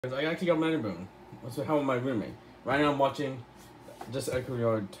I actually got Metaboon. What's the hell with my roommate? Right now I'm watching just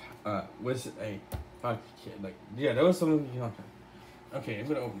Echo with a kid. Like, yeah, there was something. Okay, I'm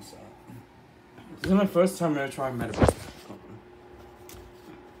gonna open this up. This is my first time ever trying Metaboon.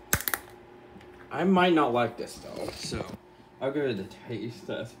 I might not like this though, so I'll give it a taste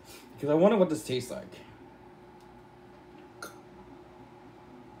test because I wonder what this tastes like.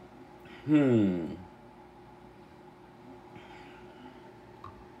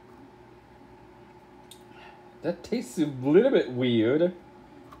 That tastes a little bit weird.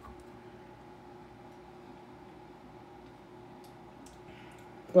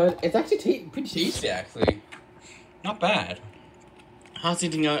 But it's actually pretty tasty, actually. Not bad. I was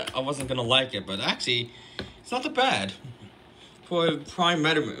thinking I wasn't gonna like it, but actually, it's not that bad for a Prime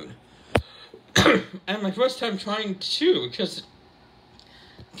Metaboon. And my first time trying too, because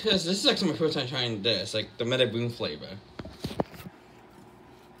this is actually my first time trying this, like the Metaboon flavor.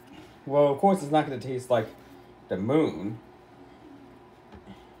 Well, of course, it's not gonna taste like the moon.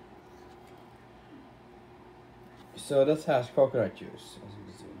 So this has coconut juice, as you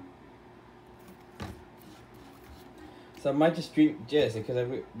can see. So I might just drink this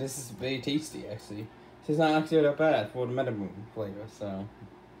because this is very tasty, actually. So it's not actually that bad for the Metaboon flavor. So,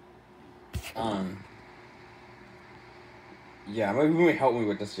 yeah, my roommate helped me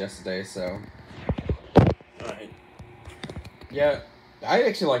with this yesterday. So, alright. Yeah, I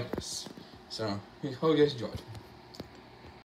actually like this. So, hope you guys enjoyed.